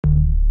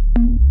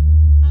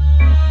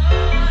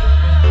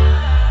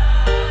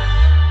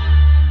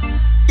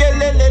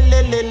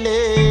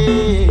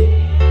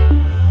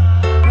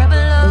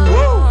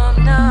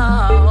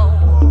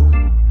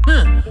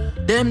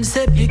Them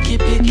say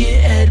picky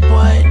head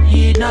boy,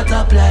 need not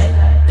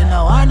apply. They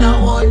no wanna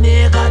own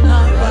nigga,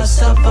 not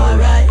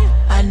Rastafari.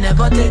 I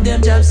never take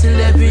them jobs till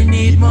every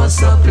need more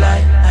supply.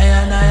 I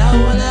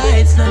hold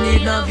lights, no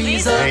need no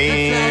visa.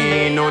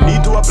 Hey, no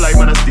need to apply,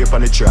 man, I stay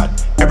on the track.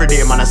 Every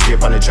day, man, I stay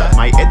on the track.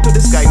 My head to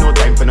the sky, no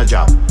time for no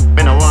job.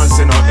 Man, I want to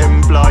see no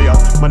employer.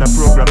 Man, I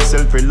program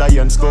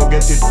self-reliance, go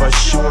get it for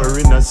sure.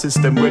 In a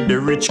system where the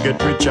rich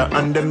get richer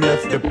and them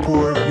left the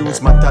poor.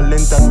 Use my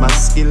talent and my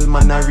skill,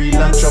 man, I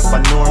real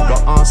entrepreneur. Go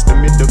ask the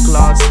middle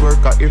class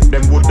worker if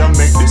them woulda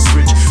make the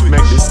switch.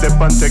 Make the step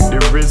and take the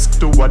risk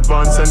to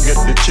advance and get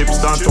the chips.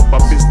 Start up a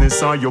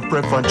business or you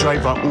prefer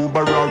drive a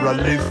Uber or a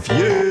Lyft,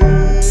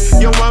 yeah.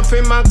 You want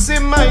to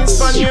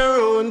maximize on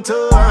your own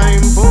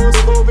time.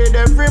 Post-COVID,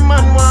 every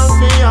man want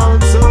to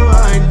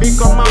outside.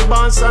 Become a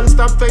boss and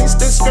stop face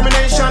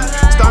discrimination.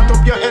 Start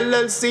up your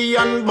LLC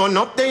and burn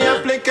up the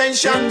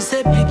application. Them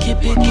say picky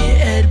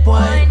head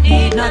boy,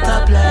 need not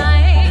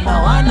apply. They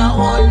no wanna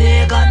own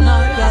nigga,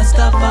 not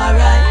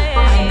Rastafari.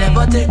 I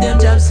never take them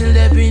jobs till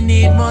every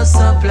need more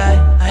supply.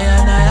 I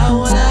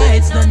hold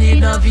lights, no need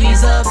no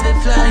visa for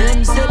fly.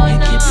 Them say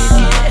picky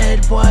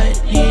head boy,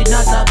 need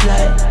not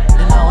apply.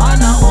 They no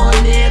wanna own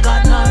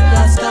nigga, not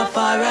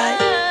Rastafari.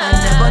 I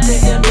never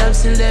take them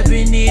jobs till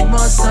every need more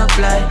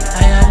supply.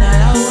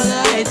 I hold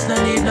lights, no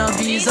need no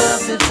visa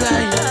for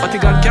fly. But the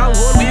God can't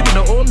hold me, but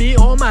no owe me,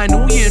 oh my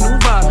new year, new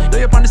vibe.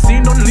 Lay up on the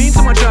scene, don't lean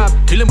to my job.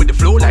 Killing with the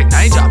flow like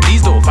Niger,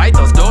 please don't fight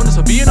us, don't us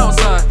for being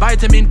outside.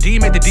 Vitamin D,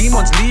 make the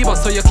demons leave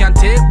us, so you can't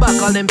take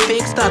back all them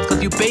fake stats.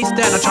 Cause you base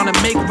that, I'm trying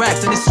to make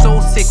racks, and it's so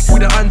sick.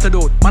 With the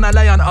antidote, man I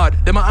lie on hard,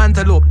 them a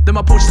antelope. Them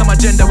a push some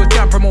agenda we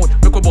can't promote.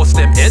 Make we bust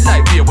them head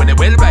like beer when they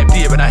well ripe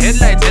clear. And I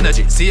headlights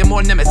energy, see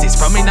more nemesis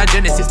from in a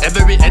genesis.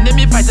 Every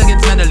enemy fight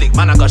against mentally.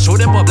 Man I gotta show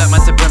them up like my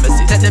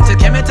supremacy. Take them to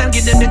chemet and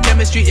give them the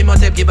chemistry.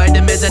 Imhotep give by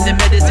the meds and the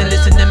medicine.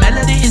 Listen the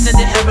melody, isn't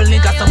it heavenly?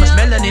 Got so much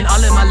melanin,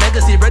 all in my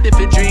legacy. Ready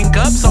for drink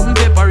up, something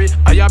peppery.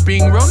 I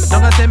bring rum,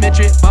 down a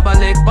cemetery. Baba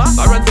Lake Bar,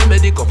 I run to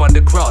medic up on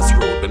the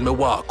crossroad when me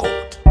walk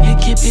out.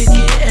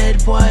 Picky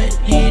head boy,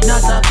 need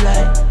not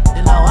apply.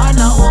 They no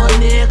wanna own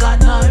nigga,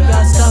 not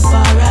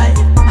Rastafari.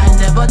 I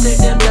never take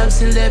them jobs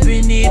till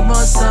every need more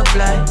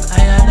supply.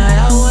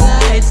 I hold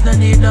lights, no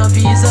need no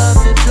visa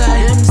for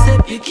fly. Them say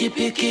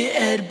picky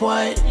head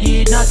boy,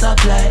 need not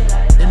apply.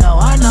 They no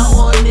wanna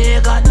own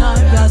nigga, not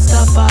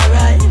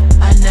Rastafari.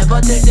 I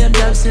never take them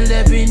jobs till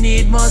every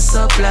need more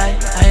supply.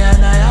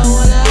 I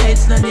hold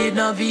lights, no need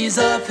no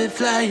visa for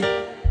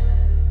fly.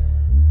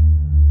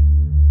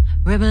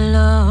 Rebel,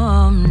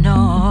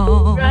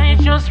 no.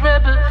 Righteous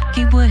rebel.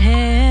 Keep our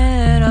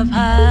head up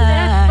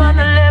high. On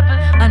the level.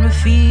 And we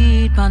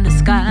feet on the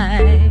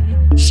sky.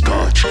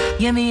 Scotch.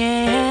 Yeah, me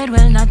head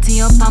well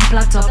natty up and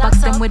plot up. Box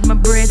them with my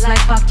braids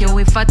like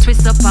Pacquiao. If I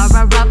twist up or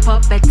I wrap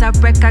up, better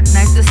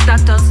recognize the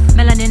status.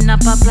 Melanin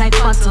up like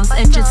buttons.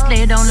 Edges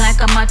lay down like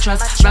a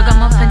mattress.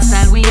 Ragamuffin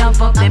style, we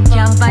up up. Them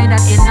can't buy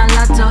that in a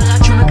lotto.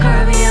 Through my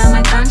curvy and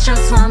my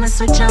conscious. Want me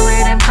switch and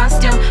wear them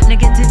costume.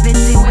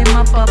 Negativity we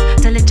mop up.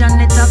 Tell it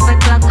John it off a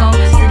clock out.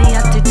 See the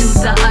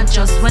attitudes are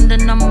adjust. When the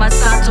numbers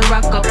start to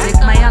rock up. Take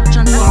my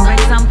action for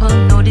example.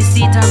 Know the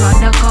seat are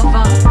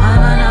undercover.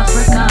 I'm an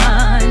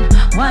African.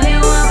 Why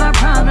you have a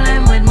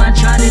problem with my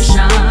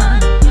tradition?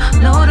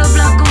 Load a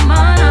black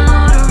woman and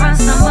load a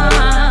Rasta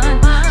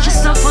man.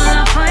 She's so full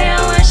of fire,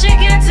 where she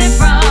gets it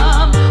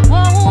from?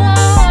 Whoa,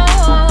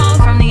 whoa,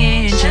 from the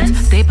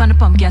ancients. Tape on the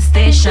pumpkin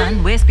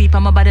station. Waste people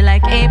on my body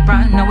like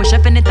apron. Now we're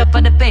chefing it up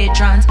for the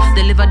patrons.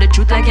 Deliver the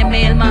truth like a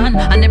mailman.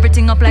 And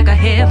everything up like a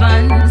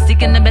haven.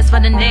 Seeking the best for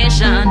the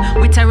nation.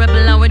 We terrible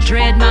and we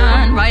trade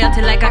man.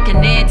 Royalty like a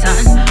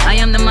Canadian. I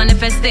am the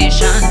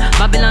manifestation.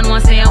 Babylon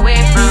won't stay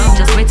away from.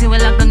 Just wait till we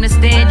lock down the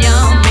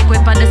stadium. Make way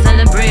for the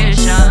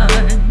celebration.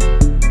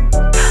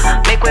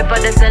 Make way for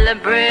the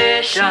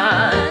celebration.